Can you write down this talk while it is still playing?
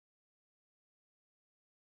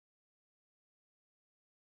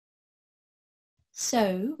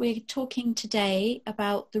So we're talking today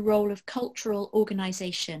about the role of cultural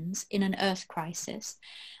organisations in an earth crisis.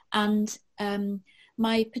 And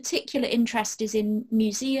my particular interest is in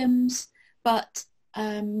museums, but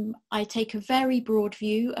I take a very broad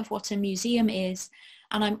view of what a museum is.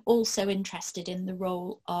 And I'm also interested in the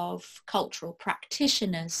role of cultural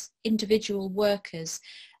practitioners, individual workers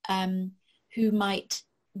who might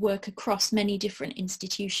work across many different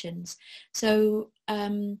institutions. So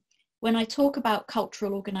when I talk about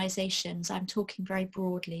cultural organisations, I'm talking very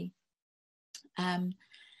broadly. And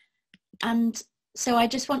so I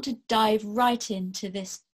just want to dive right into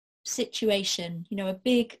this situation, you know, a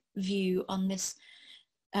big view on this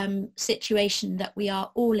situation that we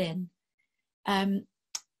are all in.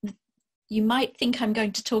 You might think I'm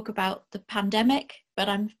going to talk about the pandemic, but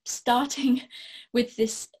I'm starting with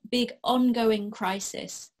this big ongoing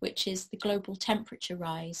crisis, which is the global temperature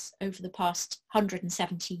rise over the past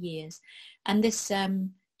 170 years. And this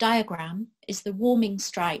diagram is the warming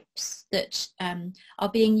stripes that are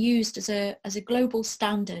being used as a global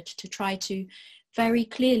standard to try to very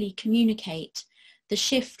clearly communicate the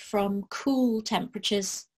shift from cool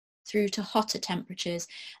temperatures through to hotter temperatures.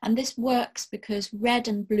 And this works because red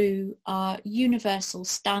and blue are universal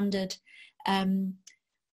standard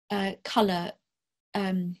colour.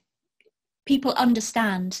 People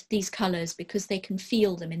understand these colours because they can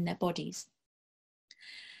feel them in their bodies.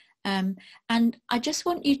 And I just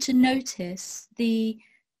want you to notice the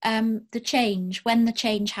change, when the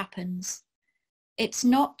change happens. It's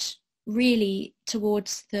not really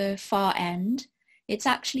towards the far end, it's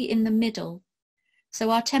actually in the middle. So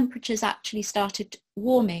our temperatures actually started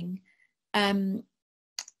warming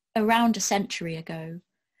around a century ago.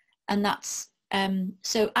 And that's,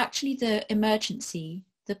 so actually the emergency,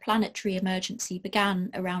 the planetary emergency began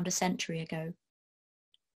around a century ago.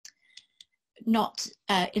 Not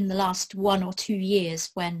in the last 1 or 2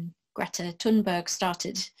 years when Greta Thunberg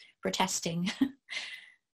started protesting.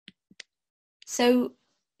 So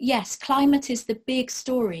yes, climate is the big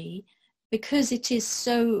story because it is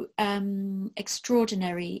so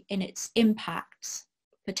extraordinary in its impacts,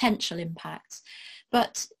 potential impacts,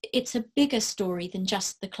 but it's a bigger story than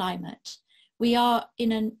just the climate. We are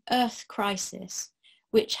in an earth crisis,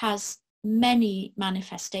 which has many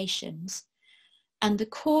manifestations, and the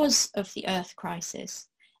cause of the earth crisis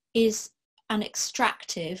is an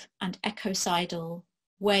extractive and ecocidal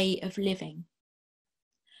way of living.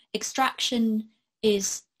 Extraction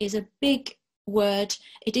is a big word.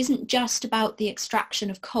 It isn't just about the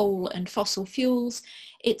extraction of coal and fossil fuels.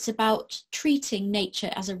 It's about treating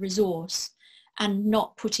nature as a resource and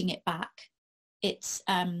not putting it back. It's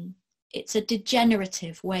a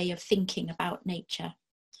degenerative way of thinking about nature.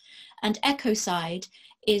 And ecocide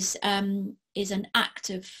is an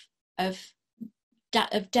act of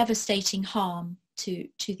devastating harm to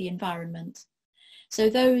the environment. So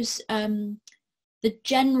those the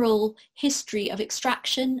general history of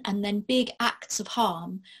extraction and then big acts of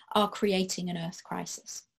harm are creating an earth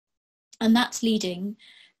crisis. And that's leading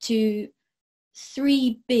to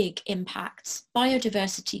 3 big impacts: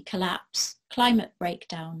 biodiversity collapse, climate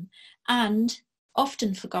breakdown, and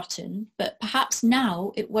often forgotten, but perhaps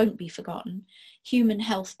now it won't be forgotten, human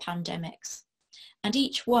health pandemics. And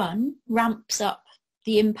each one ramps up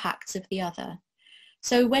the impacts of the other.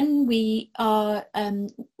 So when we are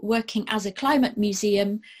working as a climate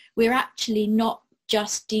museum, we're actually not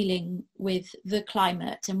just dealing with the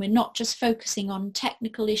climate, and we're not just focusing on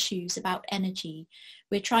technical issues about energy.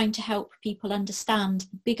 We're trying to help people understand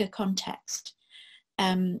the bigger context,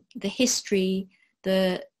 the history,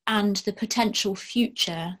 and the potential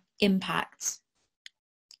future impacts.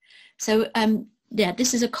 So yeah,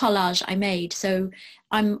 this is a collage I made. So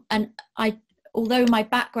although my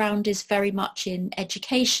background is very much in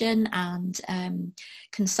education and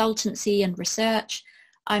consultancy and research,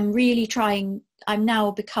 I'm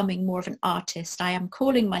now becoming more of an artist. I am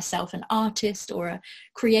calling myself an artist or a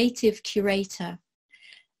creative curator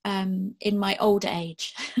in my older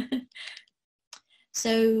age.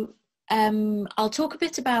 So I'll talk a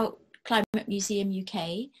bit about Climate Museum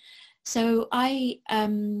UK. So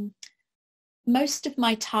most of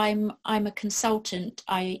my time, I'm a consultant.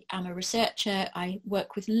 I am a researcher. I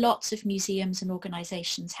work with lots of museums and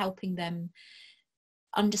organisations, helping them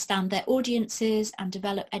understand their audiences and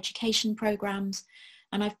develop education programmes.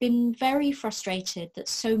 And I've been very frustrated that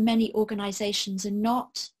so many organisations are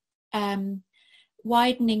not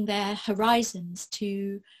widening their horizons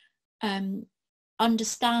to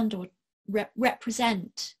understand or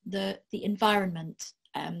represent the environment.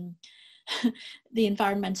 The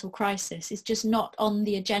environmental crisis is just not on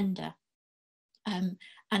the agenda. And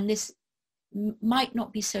this might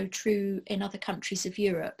not be so true in other countries of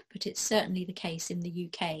Europe, but it's certainly the case in the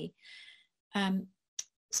UK.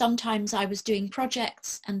 Sometimes I was doing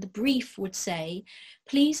projects and the brief would say,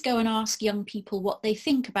 please go and ask young people what they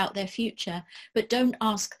think about their future, but don't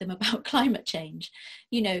ask them about climate change.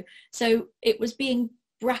 You know, so it was being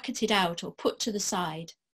bracketed out or put to the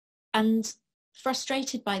side. And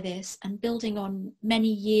frustrated by this and building on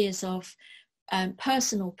many years of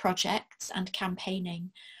personal projects and campaigning,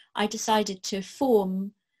 I decided to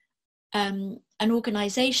form an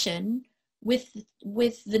organisation with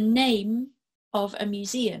the name of a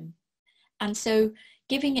museum. And so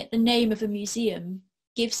giving it the name of a museum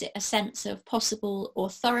gives it a sense of possible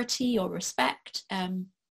authority or respect,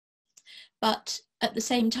 but at the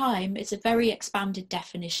same time it's a very expanded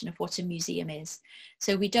definition of what a museum is.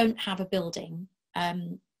 So we don't have a building.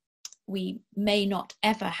 We may not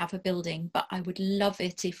ever have a building, but I would love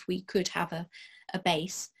it if we could have a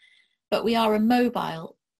base. But we are a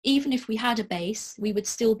mobile. Even if we had a base, we would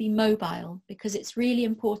still be mobile, because it's really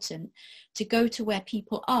important to go to where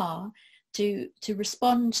people are, to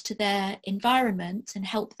respond to their environment and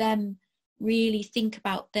help them really think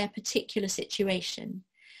about their particular situation.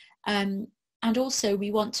 And also we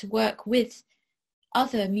want to work with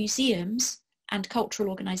other museums and cultural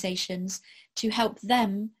organisations to help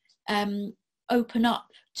them open up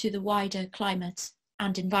to the wider climate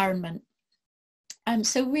and environment.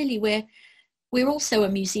 So really we're also a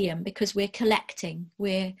museum because we're collecting,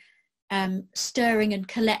 we're stirring and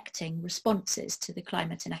collecting responses to the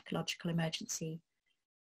climate and ecological emergency.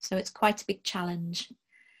 So it's quite a big challenge.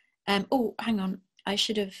 Oh, hang on, I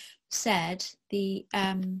should have said the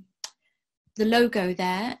logo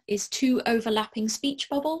there is 2 overlapping speech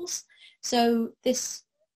bubbles. So this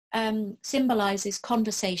symbolises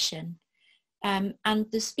conversation, and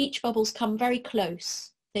the speech bubbles come very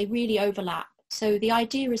close. They really overlap. So the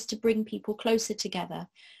idea is to bring people closer together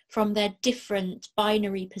from their different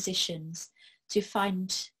binary positions to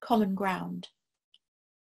find common ground.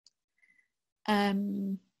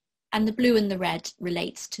 And the blue and the red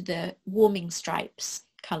relates to the warming stripes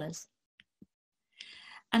colours.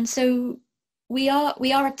 And so we are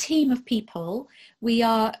a team of people. We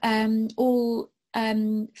are all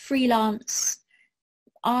freelance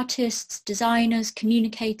artists, designers,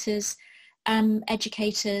 communicators,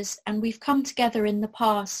 educators, and we've come together in the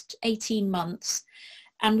past 18 months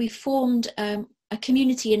and we formed a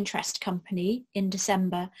community interest company in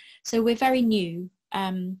December. So we're very new,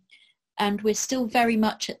 and we're still very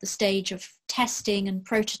much at the stage of testing and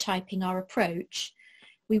prototyping our approach.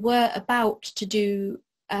 We were about to do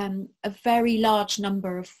a very large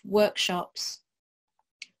number of workshops,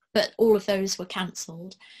 but all of those were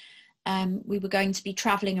cancelled. We were going to be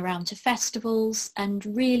travelling around to festivals and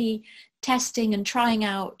really testing and trying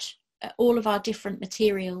out all of our different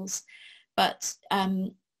materials, but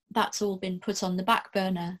that's all been put on the back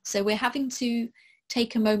burner. So we're having to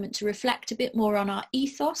take a moment to reflect a bit more on our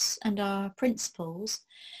ethos and our principles.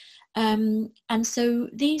 And so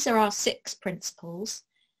these are our 6 principles.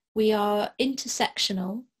 We are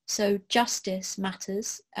intersectional, so justice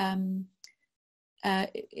matters.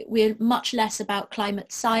 We're much less about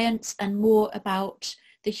climate science and more about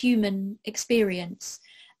the human experience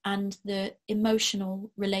and the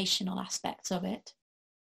emotional, relational aspects of it.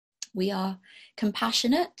 We are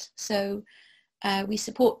compassionate, so we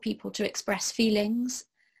support people to express feelings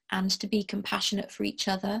and to be compassionate for each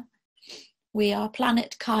other. We are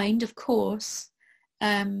planet kind, of course,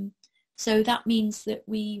 so that means that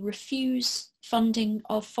we refuse funding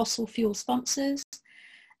of fossil fuel sponsors,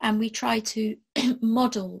 and we try to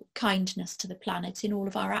model kindness to the planet in all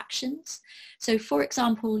of our actions. So for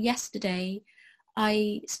example, yesterday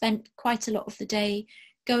I spent quite a lot of the day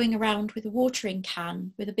going around with a watering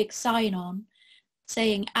can with a big sign on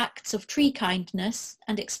saying acts of tree kindness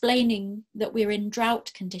and explaining that we're in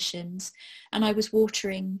drought conditions, and I was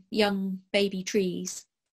watering young baby trees.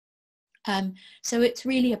 So it's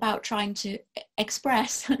really about trying to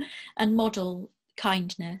express and model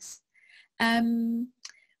kindness.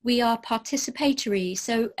 We are participatory,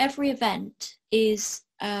 so every event is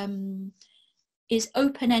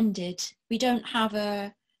open-ended. We don't have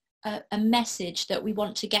a message that we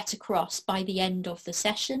want to get across by the end of the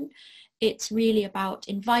session. It's really about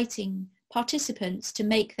inviting participants to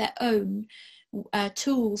make their own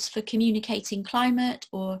tools for communicating climate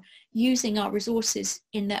or using our resources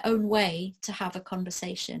in their own way to have a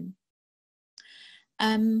conversation.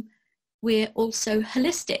 We're also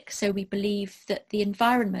holistic, so we believe that the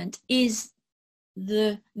environment is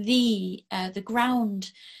the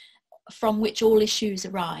ground from which all issues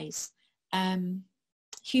arise.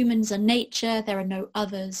 Humans are nature, there are no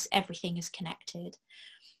others, everything is connected.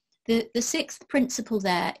 The sixth principle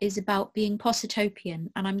there is about being positopian,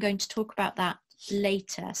 and I'm going to talk about that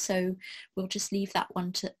later, so we'll just leave that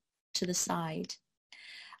one to the side.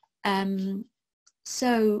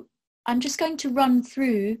 So I'm just going to run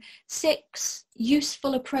through 6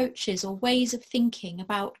 useful approaches or ways of thinking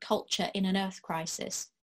about culture in an earth crisis.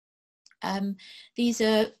 These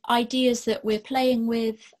are ideas that we're playing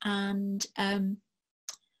with and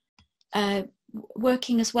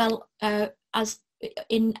working as well as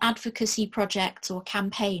in advocacy projects or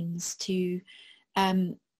campaigns to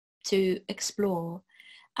explore.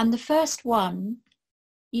 And the first one,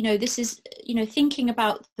 this is, thinking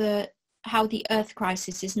about how the earth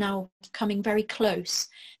crisis is now coming very close.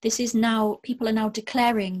 People are now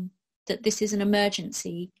declaring that this is an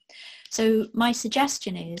emergency. So my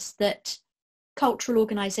suggestion is that cultural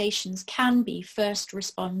organisations can be first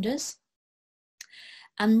responders.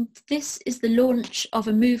 And this is the launch of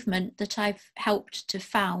a movement that I've helped to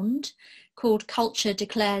found called Culture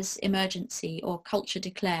Declares Emergency, or Culture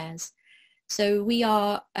Declares. So we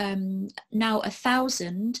are now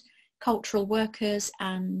 1,000 cultural workers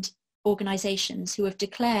and organisations who have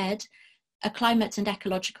declared a climate and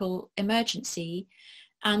ecological emergency.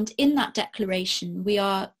 And in that declaration, we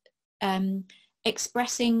are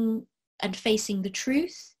expressing and facing the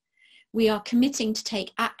truth. We are committing to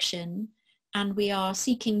take action, and we are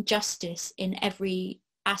seeking justice in every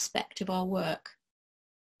aspect of our work.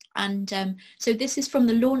 And so this is from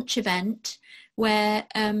the launch event where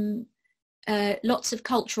lots of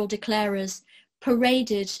cultural declarers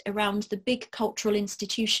paraded around the big cultural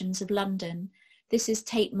institutions of London. This is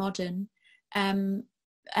Tate Modern, and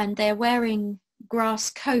they're wearing grass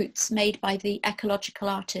coats made by the ecological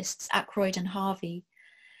artists Ackroyd and Harvey.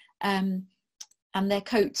 And their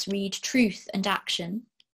coats read Truth and Action.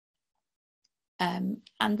 And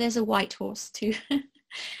there's a white horse too.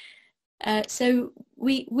 So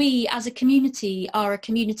we as a community are a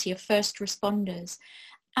community of first responders,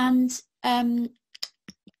 and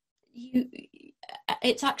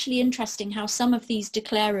it's actually interesting how some of these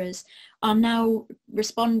declarers are now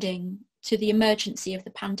responding to the emergency of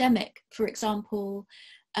the pandemic. For example,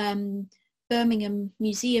 Birmingham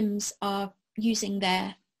museums are using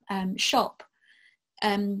their shop.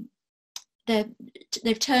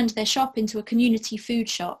 They've turned their shop into a community food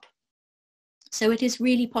shop. So it is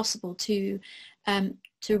really possible to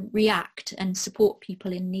react and support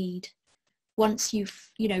people in need once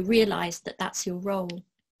you've realised that that's your role.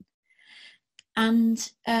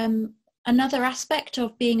 And another aspect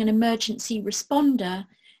of being an emergency responder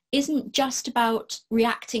isn't just about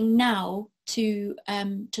reacting now to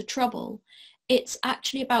trouble. It's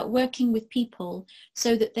actually about working with people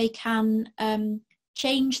so that they can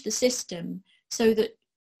change the system so that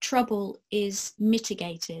trouble is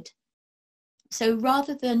mitigated. So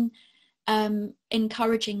rather than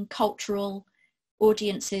encouraging cultural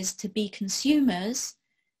audiences to be consumers,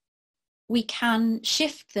 we can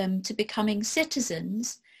shift them to becoming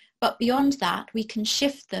citizens, but beyond that, we can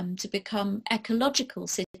shift them to become ecological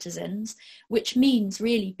citizens, which means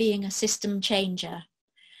really being a system changer.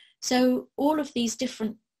 So all of these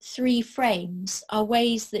different 3 frames are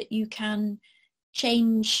ways that you can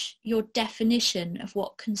change your definition of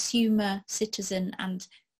what consumer, citizen, and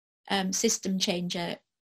system changer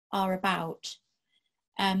are about.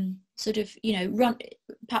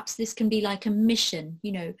 Perhaps this can be like a mission.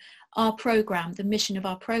 Our program, the mission of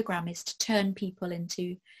our program is to turn people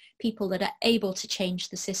into people that are able to change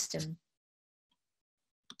the system.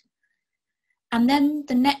 And then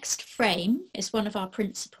the next frame is one of our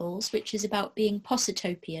principles, which is about being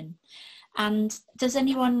positopian. And has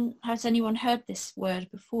anyone heard this word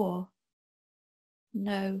before?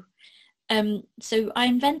 No. So I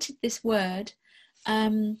invented this word.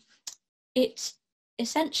 It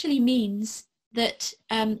essentially means that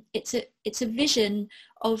it's a vision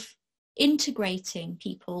of integrating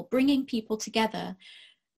people, bringing people together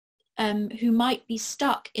who might be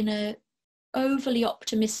stuck in a overly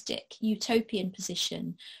optimistic utopian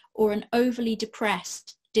position or an overly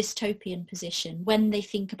depressed dystopian position when they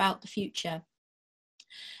think about the future.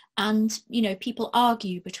 And, people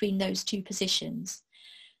argue between those 2 positions.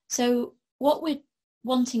 So what we're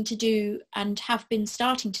wanting to do and have been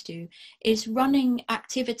starting to do is running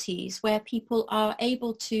activities where people are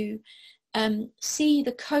able to see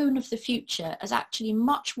the cone of the future as actually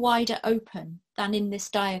much wider open than in this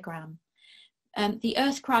diagram. The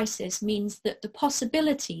Earth crisis means that the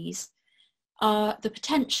possibilities the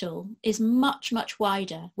potential is much, much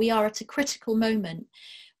wider. We are at a critical moment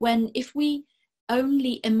when if we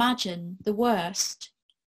only imagine the worst,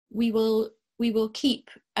 we will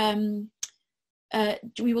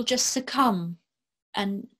just succumb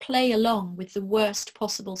and play along with the worst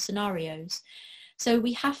possible scenarios. So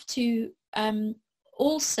we have to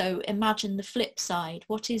also imagine the flip side.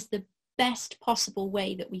 What is the best possible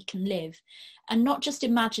way that we can live? And not just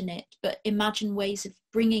imagine it, but imagine ways of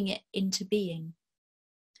bringing it into being.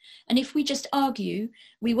 And if we just argue,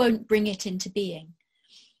 we won't bring it into being.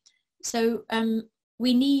 So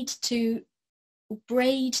we need to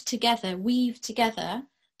braid together, weave together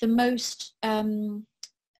the most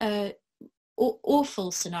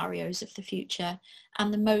awful scenarios of the future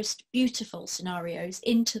and the most beautiful scenarios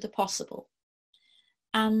into the possible.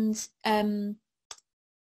 And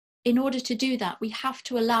in order to do that, we have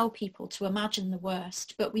to allow people to imagine the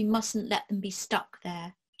worst, but we mustn't let them be stuck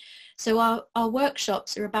there. So our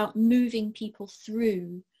workshops are about moving people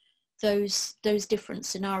through those different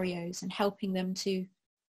scenarios and helping them to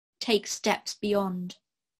take steps beyond.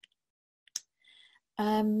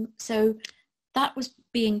 So that was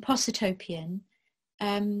being positopian.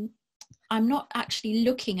 I'm not actually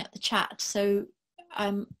looking at the chat, so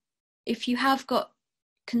if you have got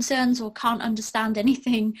concerns or can't understand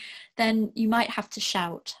anything, then you might have to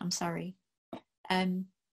shout. I'm sorry.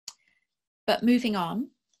 But moving on,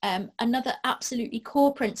 another absolutely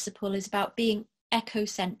core principle is about being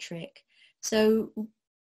ecocentric. So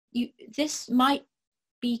this might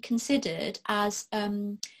be considered as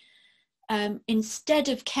instead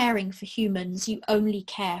of caring for humans, you only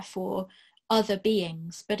care for other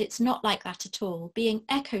beings, but it's not like that at all. Being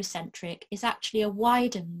ecocentric is actually a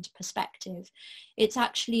widened perspective. It's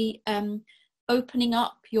actually opening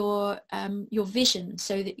up your vision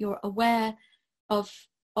so that you're aware of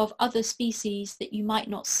other species that you might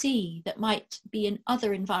not see, that might be in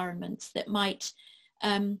other environments, that might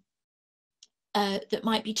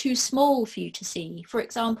be too small for you to see. For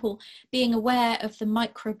example, being aware of the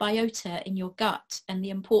microbiota in your gut and the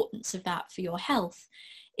importance of that for your health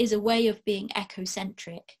is a way of being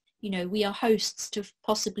ecocentric. You know, we are hosts to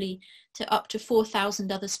possibly to up to 4,000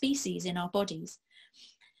 other species in our bodies.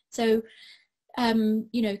 So, you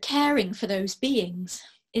know, caring for those beings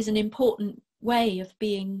is an important way of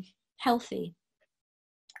being healthy.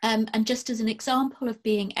 And just as an example of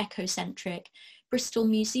being ecocentric, Bristol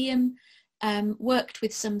Museum worked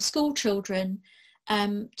with some school children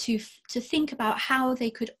to think about how they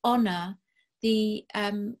could honour the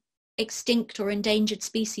extinct or endangered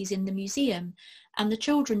species in the museum, and the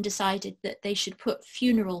children decided that they should put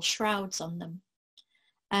funeral shrouds on them,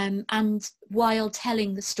 and while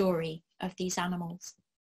telling the story of these animals.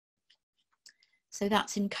 So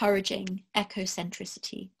that's encouraging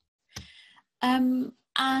ecocentricity. And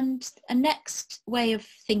a next way of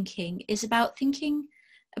thinking is about thinking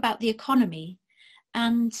about the economy.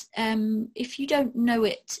 And if you don't know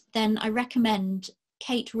it, then I recommend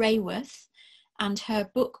Kate Raworth and her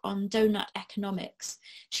book on donut economics.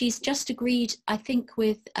 She's just agreed, I think,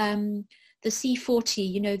 with the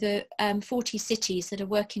C40, you know, the 40 cities that are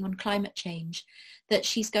working on climate change, that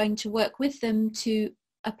she's going to work with them to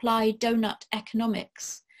apply donut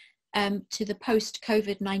economics to the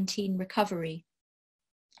post-COVID-19 recovery.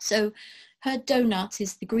 So her donut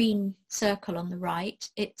is the green circle on the right.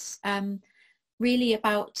 It's really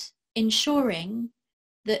about ensuring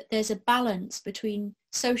that there's a balance between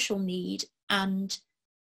social need and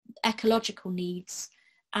ecological needs,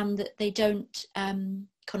 and that they don't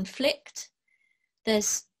conflict.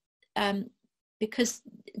 There's because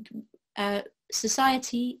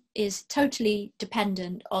society is totally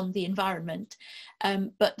dependent on the environment,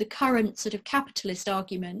 but the current sort of capitalist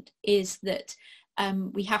argument is that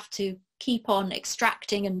we have to keep on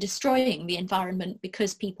extracting and destroying the environment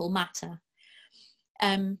because people matter.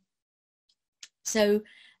 So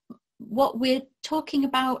what we're talking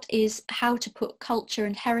about is how to put culture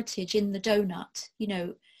and heritage in the donut. You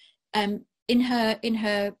know, in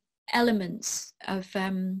her elements of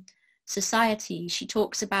society, she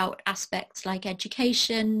talks about aspects like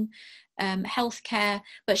education, healthcare,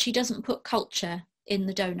 but she doesn't put culture in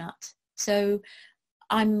the donut. So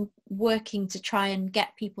I'm working to try and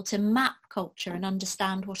get people to map culture and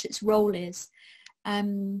understand what its role is.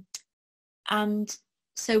 And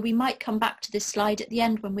so we might come back to this slide at the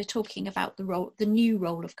end when we're talking about the new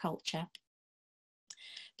role of culture.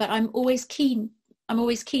 But I'm always keen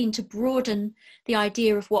to broaden the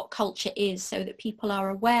idea of what culture is, so that people are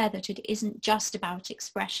aware that it isn't just about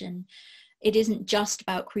expression. It isn't just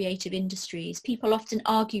about creative industries. People often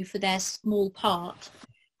argue for their small part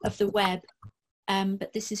of the web,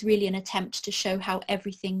 but this is really an attempt to show how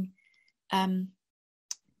everything,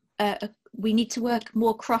 we need to work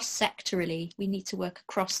more cross-sectorally. We need to work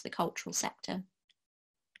across the cultural sector.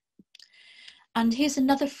 And here's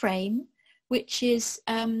another frame, which is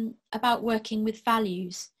about working with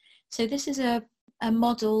values. So this is a a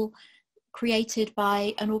model created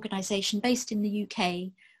by an organisation based in the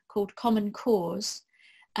UK called Common Cause,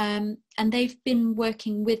 and they've been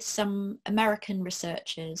working with some American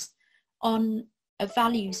researchers on a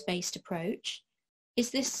values-based approach.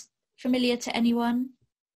 Is this familiar to anyone?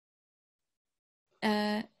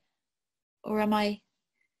 Or am I?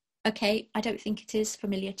 Okay, I don't think it is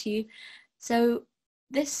familiar to you. So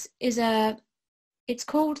this is it's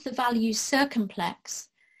called the Values Circumplex,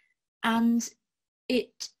 and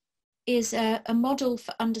it is a model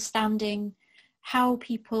for understanding how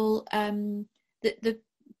people, the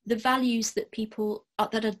values that people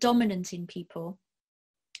that are dominant in people,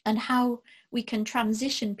 and how we can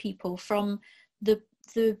transition people from the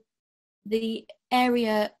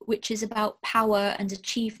area which is about power and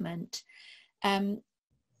achievement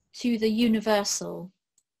to the universal,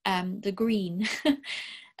 the green.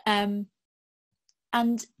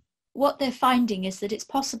 And what they're finding is that it's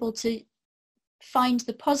possible to find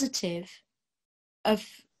the positive of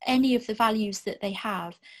any of the values that they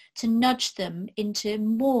have, to nudge them into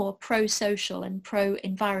more pro-social and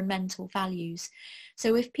pro-environmental values.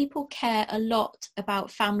 So if people care a lot about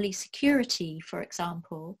family security, for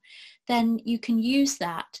example, then you can use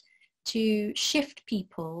that to shift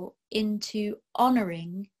people into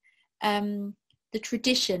honouring the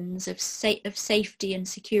traditions of safety and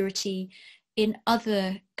security in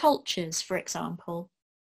other cultures, for example.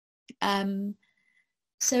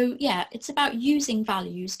 So yeah, it's about using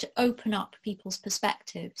values to open up people's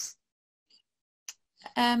perspectives.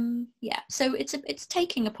 Yeah, so it's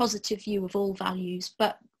taking a positive view of all values,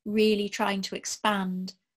 but really trying to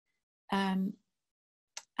expand and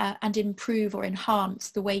improve or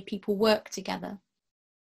enhance the way people work together.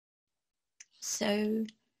 So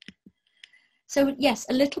yes,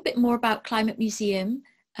 a little bit more about Climate Museum.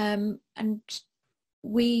 And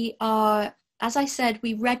we are, as I said,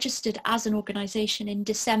 we registered as an organisation in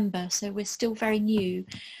December, so we're still very new.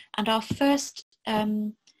 And our first,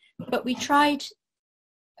 but we tried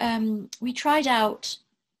out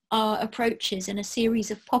our approaches in a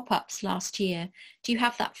series of pop-ups last year. Do you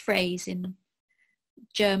have that phrase in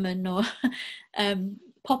German, or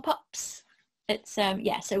pop-ups? It's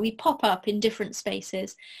yeah, so we pop up in different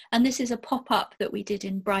spaces, and this is a pop-up that we did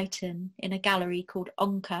in Brighton in a gallery called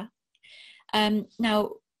Onka.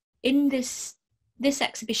 Now, in this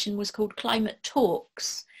exhibition was called Climate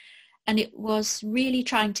Talks, and it was really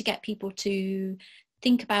trying to get people to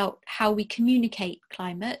think about how we communicate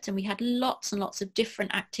climate, and we had lots and lots of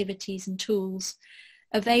different activities and tools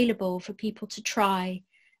available for people to try.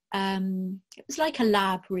 It was like a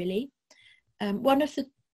lab, really. One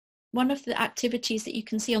of the activities that you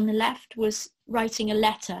can see on the left was writing a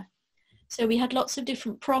letter. So we had lots of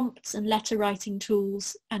different prompts and letter writing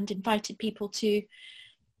tools, and invited people to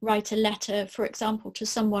write a letter, for example, to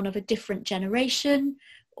someone of a different generation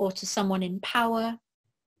or to someone in power.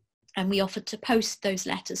 And we offered to post those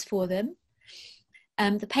letters for them.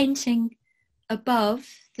 The painting above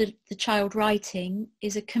the child writing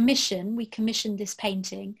is a commission. We commissioned this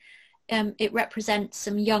painting. It represents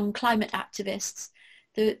some young climate activists.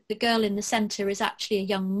 The girl in the centre is actually a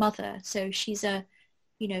young mother, so she's a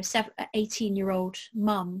 18-year-old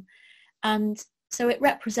mum, and so it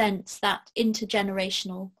represents that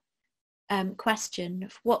intergenerational question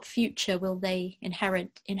of what future will they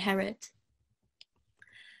inherit.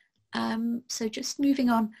 So just moving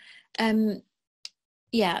on,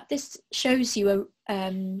 yeah, this shows you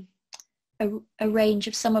a range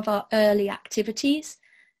of some of our early activities,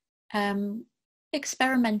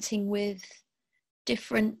 experimenting with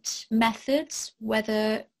different methods,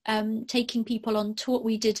 whether taking people on tour.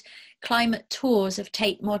 We did climate tours of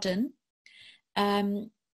Tate Modern, to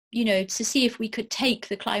see if we could take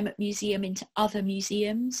the Climate Museum into other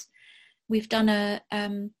museums. We've done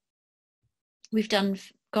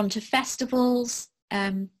gone to festivals.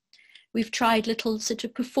 We've tried little sort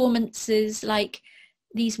of performances like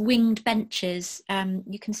these winged benches.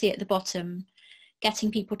 You can see at the bottom,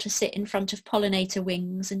 getting people to sit in front of pollinator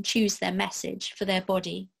wings and choose their message for their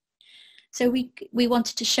body. So we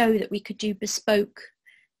wanted to show that we could do bespoke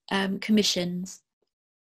commissions.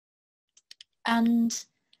 And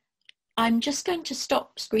I'm just going to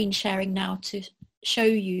stop screen sharing now to show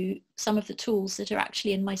you some of the tools that are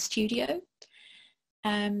actually in my studio.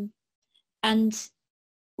 And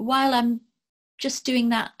while I'm just doing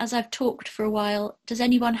that, as I've talked for a while, does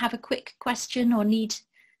anyone have a quick question or need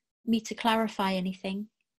me to clarify anything?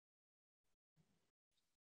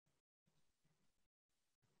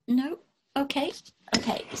 No? Okay,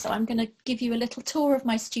 so I'm going to give you a little tour of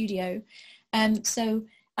my studio. So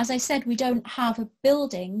as I said, we don't have a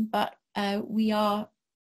building, but I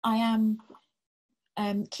am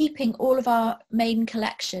keeping all of our main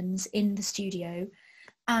collections in the studio.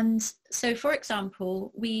 And so, for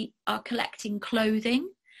example, we are collecting clothing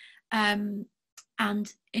and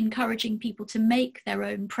encouraging people to make their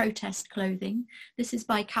own protest clothing. This is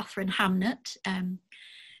by Catherine Hamnett.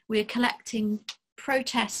 We're collecting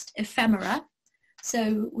protest ephemera.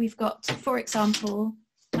 So we've got, for example,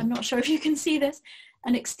 I'm not sure if you can see this,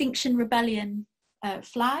 an Extinction Rebellion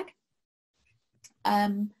flag.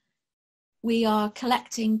 We are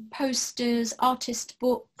collecting posters, artist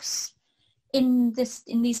books. In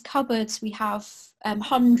these cupboards, we have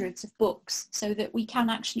hundreds of books, so that we can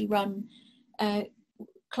actually run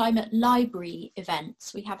climate library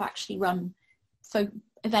events. We have actually run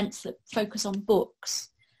events that focus on books.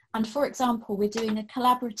 And for example, we're doing a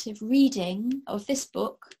collaborative reading of this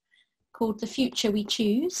book called The Future We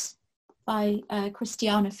Choose by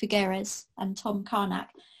Christiana Figueres and Tom Karnak.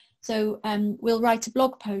 So we'll write a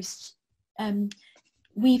blog post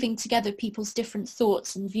weaving together people's different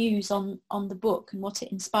thoughts and views on the book and what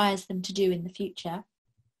it inspires them to do in the future.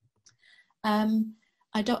 I'm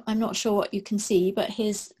not sure what you can see, but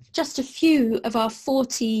here's just a few of our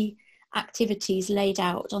 40 activities laid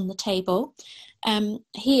out on the table.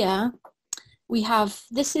 Here we have,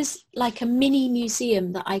 this is like a mini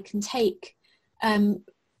museum that I can take.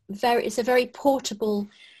 It's a very portable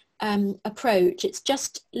approach. It's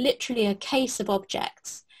just literally a case of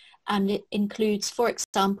objects, and it includes, for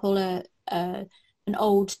example, an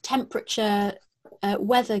old temperature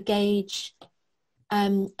weather gauge,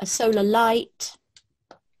 a solar light.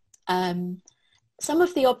 Some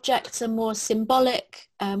of the objects are more symbolic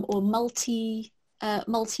or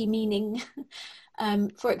multi-meaning.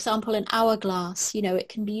 For example, an hourglass, it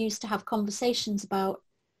can be used to have conversations about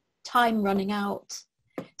time running out.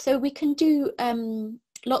 So we can do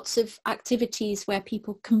lots of activities where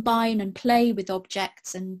people combine and play with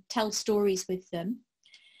objects and tell stories with them.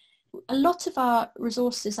 A lot of our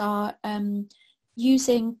resources are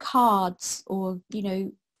using cards or,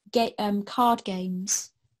 card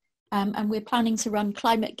games. And we're planning to run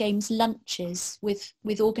climate games lunches with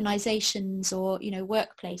organisations or,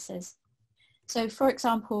 workplaces. So, for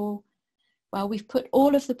example, we've put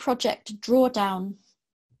all of the project drawdown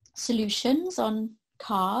solutions on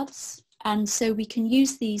cards, and so we can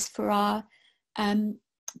use these for our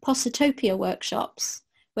Positopia workshops,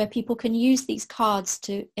 where people can use these cards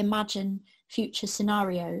to imagine future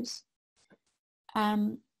scenarios.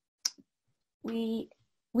 We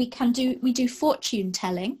do fortune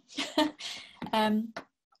telling.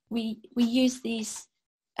 We use these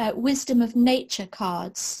wisdom of nature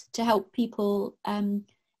cards to help people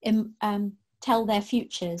tell their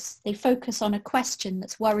futures. They focus on a question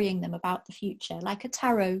that's worrying them about the future, like a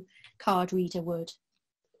tarot card reader would.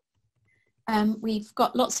 We've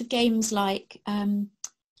got lots of games like,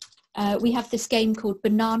 we have this game called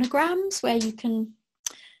Bananagrams, where you can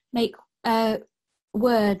make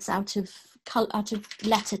words out of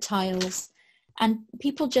letter tiles, and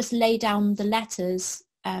people just lay down the letters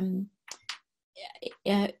and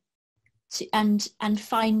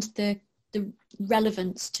find the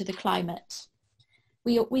relevance to the climate.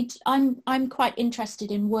 I'm quite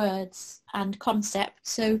interested in words and concepts,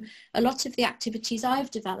 so a lot of the activities I've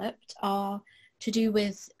developed are to do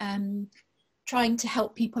with trying to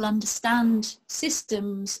help people understand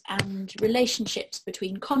systems and relationships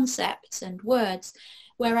between concepts and words,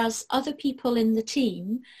 whereas other people in the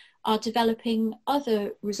team are developing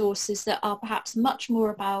other resources that are perhaps much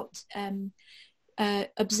more about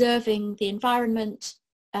observing the environment,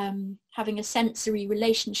 having a sensory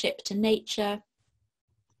relationship to nature.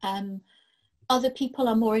 Other people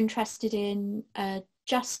are more interested in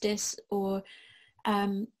justice or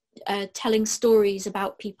telling stories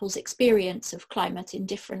about people's experience of climate in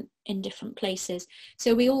different places.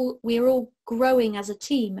 So we're all growing as a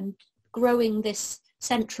team and growing this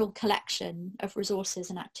central collection of resources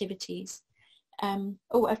and activities.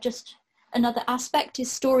 Another aspect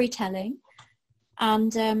is storytelling,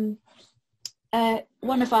 and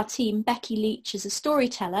one of our team, Becky Leach, is a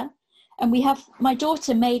storyteller, and we have, my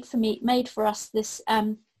daughter made for us this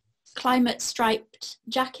climate striped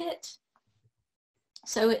jacket.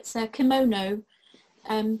 So it's a kimono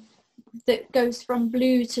that goes from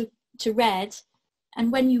blue to red,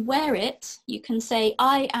 and when you wear it, you can say,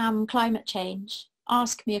 "I am climate change.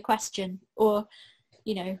 Ask me a question," or,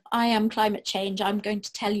 "I am climate change. I'm going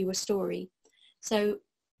to tell you a story." So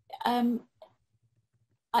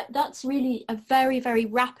that's really a very, very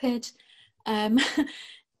rapid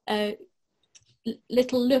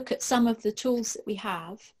little look at some of the tools that we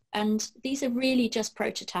have. And these are really just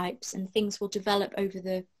prototypes, and things will develop over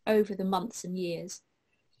the months and years.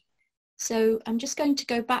 So I'm just going to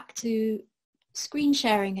go back to screen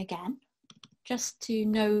sharing again, just to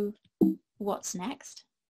know what's next.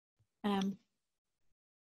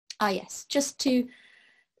 Yes, just to,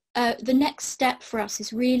 the next step for us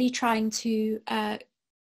is really trying to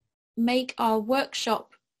make our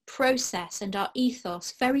workshop process and our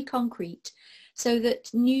ethos very concrete, so that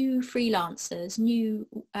new freelancers, new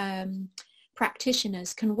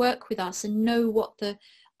practitioners can work with us and know what the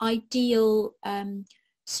ideal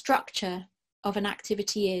structure of an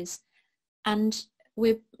activity is. And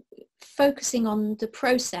we're focusing on the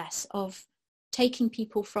process of taking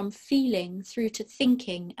people from feeling through to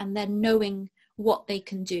thinking and then knowing what they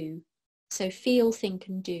can do. So feel, think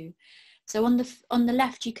and do. So on the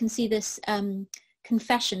left you can see this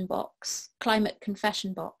confession box, climate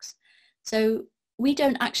confession box. So we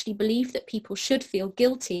don't actually believe that people should feel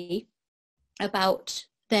guilty about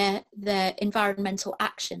their environmental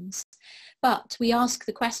actions, but we ask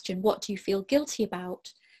the question, what do you feel guilty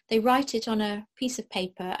about? They write it on a piece of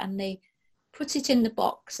paper and they put it in the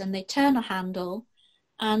box and they turn a handle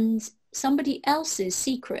and somebody else's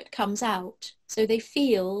secret comes out, so they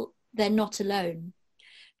feel they're not alone.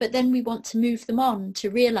 But then we want to move them on to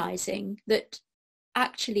realizing that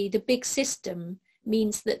actually the big system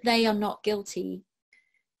means that they are not guilty.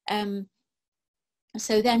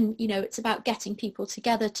 So then, you know, it's about getting people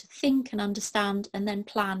together to think and understand and then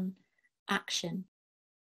plan action.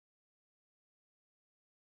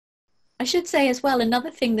 I should say as well, another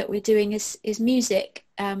thing that we're doing is music.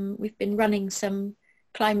 We've been running some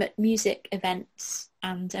climate music events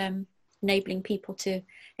and enabling people to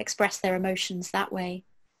express their emotions that way.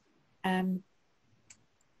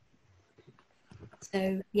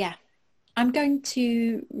 So yeah, I'm going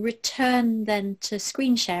to return then to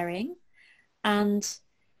screen sharing and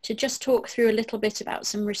to just talk through a little bit about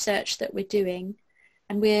some research that we're doing.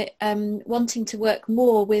 And we're wanting to work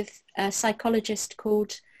more with a psychologist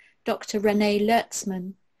called Dr. Renee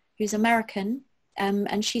Lertzman, who's American,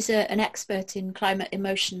 and she's an expert in climate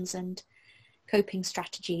emotions and coping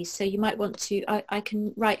strategies. So you might want to, I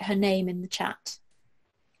can write her name in the chat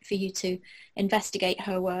for you to investigate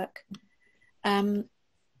her work.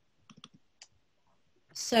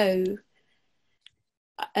 So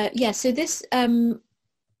this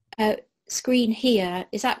screen here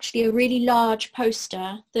is actually a really large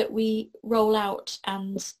poster that we roll out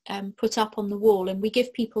and put up on the wall, and we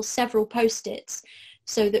give people several post-its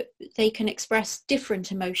so that they can express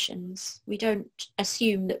different emotions. We don't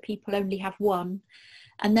assume that people only have one,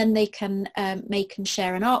 and then they can make and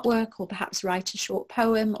share an artwork or perhaps write a short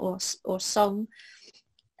poem or song.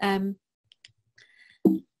 And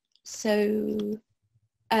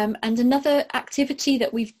another activity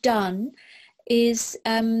that we've done is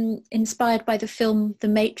inspired by the film The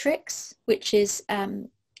Matrix, which is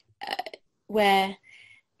where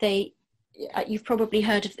you've probably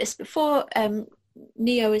heard of this before.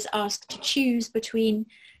 Neo is asked to choose between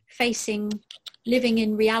living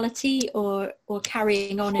in reality or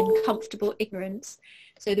carrying on in comfortable ignorance.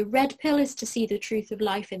 So the red pill is to see the truth of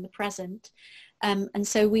life in the present. And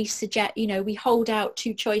so we suggest, we hold out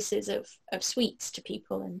two choices of sweets to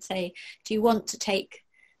people and say, do you want to take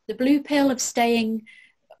the blue pill of staying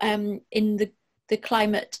in the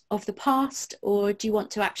climate of the past, or do you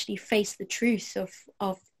want to actually face the truth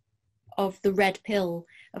of the red pill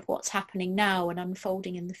of what's happening now and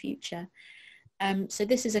unfolding in the future? So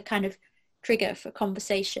this is a kind of trigger for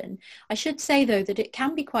conversation. I should say though that it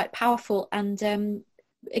can be quite powerful, and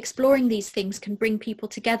exploring these things can bring people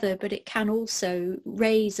together, but it can also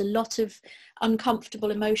raise a lot of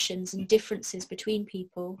uncomfortable emotions and differences between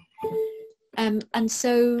people. And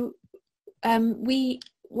so we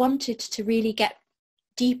wanted to really get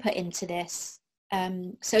deeper into this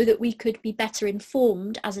so that we could be better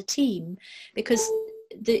informed as a team, because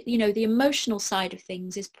the emotional side of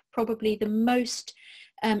things is probably the most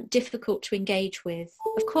difficult to engage with.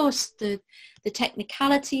 Of course, the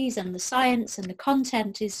technicalities and the science and the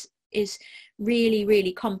content is really,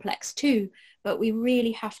 really complex too, but we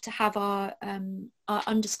really have to have our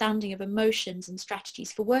understanding of emotions and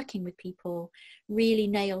strategies for working with people really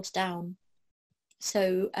nailed down.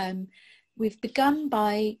 So we've begun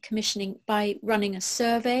by running a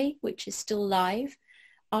survey, which is still live,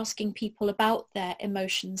 asking people about their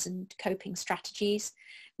emotions and coping strategies.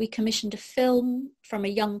 We commissioned a film from a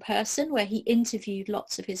young person where he interviewed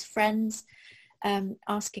lots of his friends,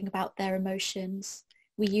 asking about their emotions.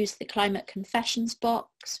 We used the climate confessions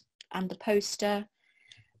box and the poster.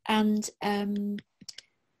 And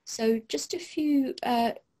so just a few,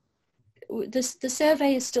 the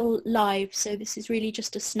survey is still live, so this is really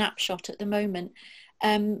just a snapshot at the moment.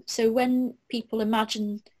 So when people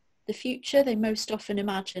imagine the future, they most often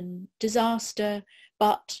imagine disaster,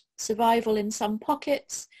 but survival in some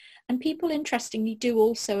pockets. And people, interestingly, do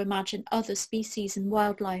also imagine other species and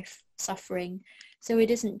wildlife suffering. So it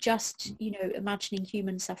isn't just, you know, imagining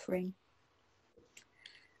human suffering.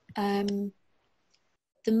 The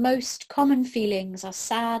most common feelings are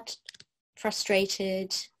sad,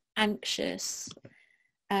 frustrated, anxious.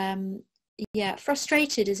 Yeah,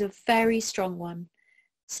 frustrated is a very strong one.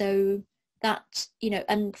 So that, you know,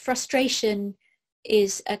 and frustration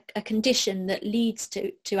is a condition that leads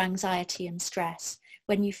to anxiety and stress,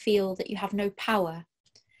 when you feel that you have no power.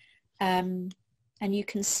 And you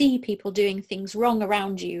can see people doing things wrong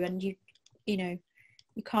around you, and you know,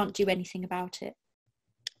 you can't do anything about it.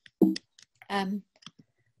 And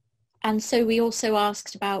so we also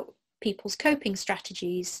asked about people's coping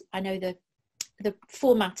strategies. I know the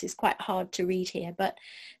format is quite hard to read here, but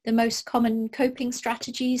the most common coping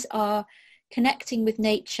strategies are connecting with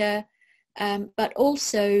nature, but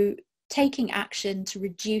also taking action to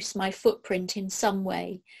reduce my footprint in some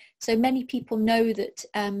way. So many people know that,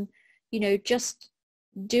 you know, just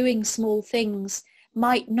doing small things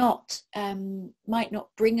might not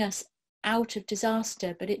bring us out of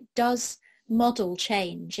disaster, but it does model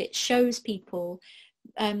change. It shows people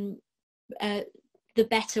the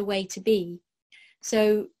better way to be.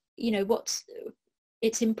 So, you know,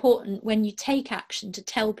 it's important when you take action to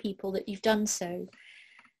tell people that you've done so,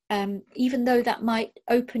 even though that might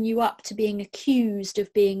open you up to being accused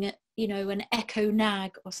of being, you know, an echo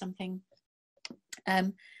nag or something.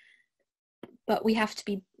 But we have to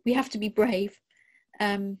be brave.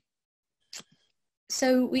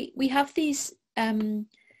 So we have these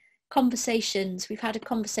conversations. We've had a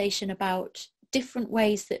conversation about different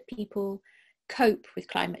ways that people cope with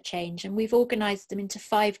climate change, and we've organized them into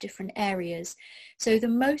 5 different areas. So the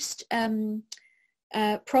most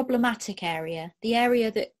problematic area, the area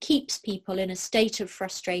that keeps people in a state of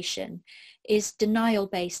frustration, is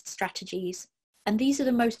denial-based strategies, and these are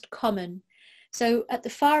the most common. So at the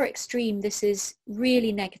far extreme, this is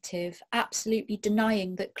really negative, absolutely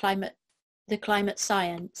denying that the climate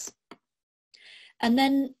science. And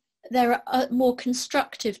then there are more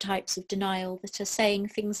constructive types of denial that are saying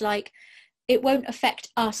things like, it won't affect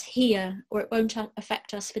us here, or it won't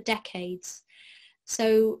affect us for decades.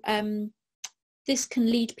 So this can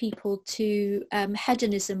lead people to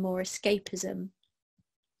hedonism or escapism.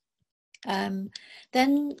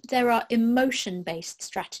 Then there are emotion-based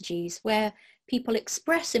strategies where people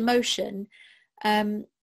express emotion,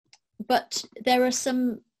 but there are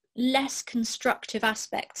some less constructive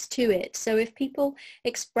aspects to it. So if people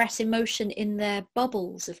express emotion in their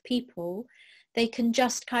bubbles of people, they can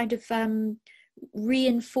just kind of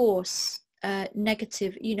reinforce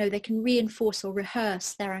negative, you know, they can reinforce or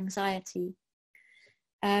rehearse their anxiety.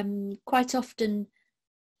 Quite often,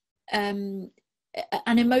 an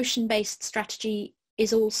emotion-based strategy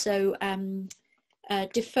is also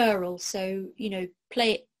deferral. So, you know,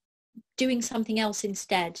 doing something else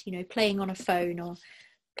instead, you know, playing on a phone or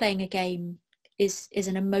playing a game is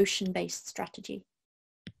an emotion-based strategy.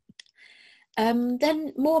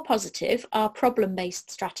 Then more positive are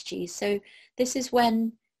problem-based strategies. So this is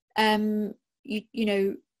when when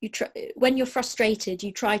you're frustrated,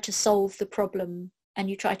 you try to solve the problem, and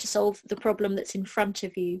you try to solve the problem that's in front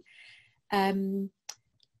of you.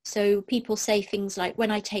 So people say things like,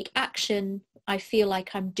 when I take action, I feel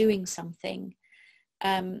like I'm doing something.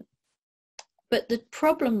 But the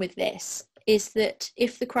problem with this is that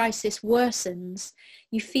if the crisis worsens,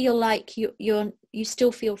 you feel like you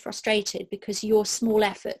still feel frustrated because your small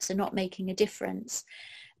efforts are not making a difference.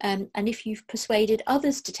 And if you've persuaded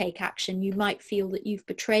others to take action, you might feel that you've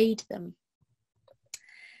betrayed them.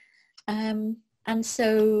 And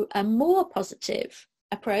so a more positive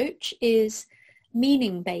approach is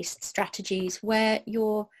meaning-based strategies, where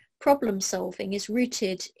your problem solving is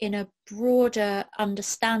rooted in a broader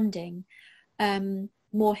understanding,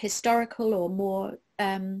 more historical or more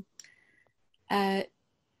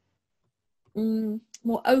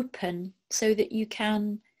more open, so that you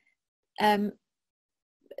can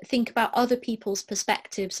think about other people's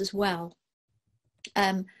perspectives as well.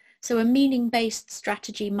 So a meaning-based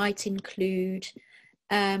strategy might include,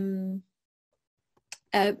 you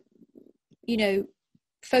know,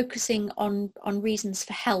 focusing on reasons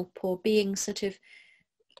for help, or being sort of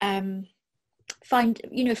finding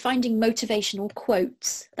motivational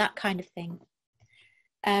quotes, that kind of thing.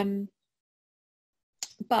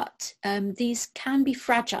 But these can be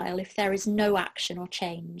fragile if there is no action or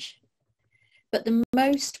change. But the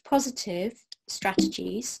most positive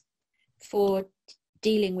strategies for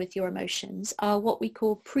dealing with your emotions are what we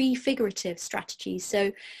call prefigurative strategies.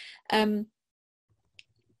 So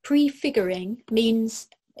prefiguring means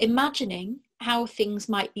imagining how things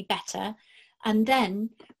might be better, and then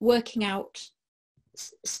working out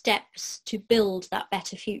steps to build that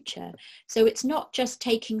better future. So it's not just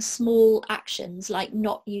taking small actions like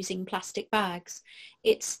not using plastic bags.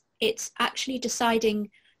 It's actually deciding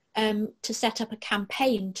to set up a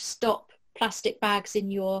campaign to stop plastic bags in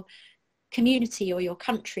your community or your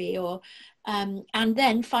country, or and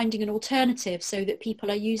then finding an alternative so that people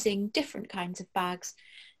are using different kinds of bags,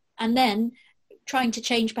 and then trying to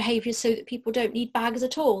change behaviours so that people don't need bags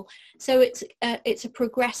at all. So it's a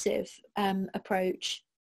progressive approach,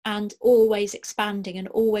 and always expanding and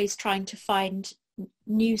always trying to find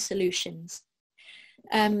new solutions.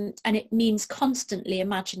 And it means constantly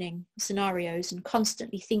imagining scenarios and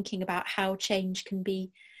constantly thinking about how change can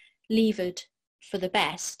be levered for the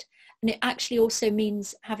best. And it actually also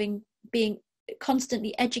means being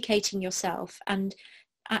constantly educating yourself and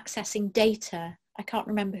accessing data. I can't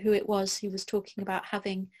remember who it was who was talking about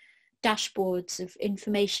having dashboards of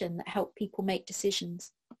information that help people make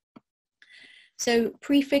decisions. So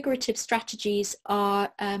prefigurative strategies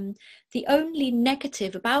are, the only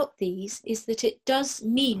negative about these is that it does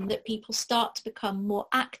mean that people start to become more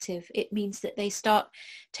active. It means that they start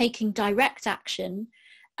taking direct action,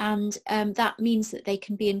 and that means that they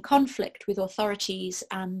can be in conflict with authorities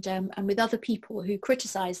and with other people who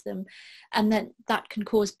criticize them, and then that can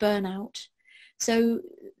cause burnout. So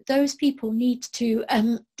those people need to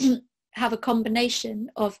have a combination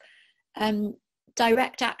of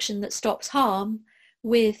direct action that stops harm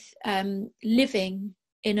with living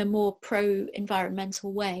in a more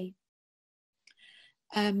pro-environmental way,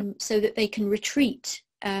 so that they can retreat,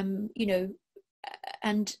 you know,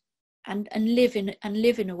 and live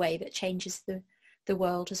in a way that changes the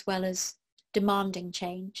world as well as demanding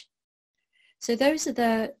change. So those are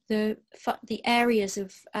the areas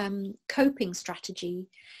of coping strategy,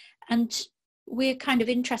 and we're kind of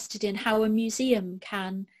interested in how a museum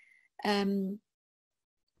can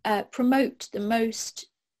promote the most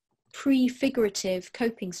prefigurative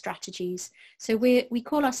coping strategies. So we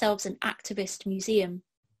call ourselves an activist museum.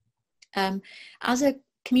 As a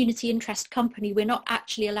community interest company, we're not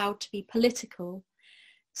actually allowed to be political.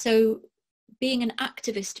 So being an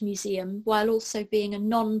activist museum while also being a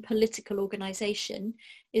non-political organisation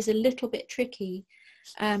is a little bit tricky,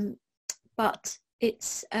 but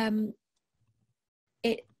it's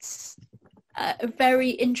very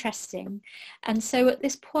interesting. And so at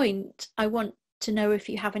this point, I want to know if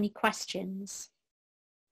you have any questions.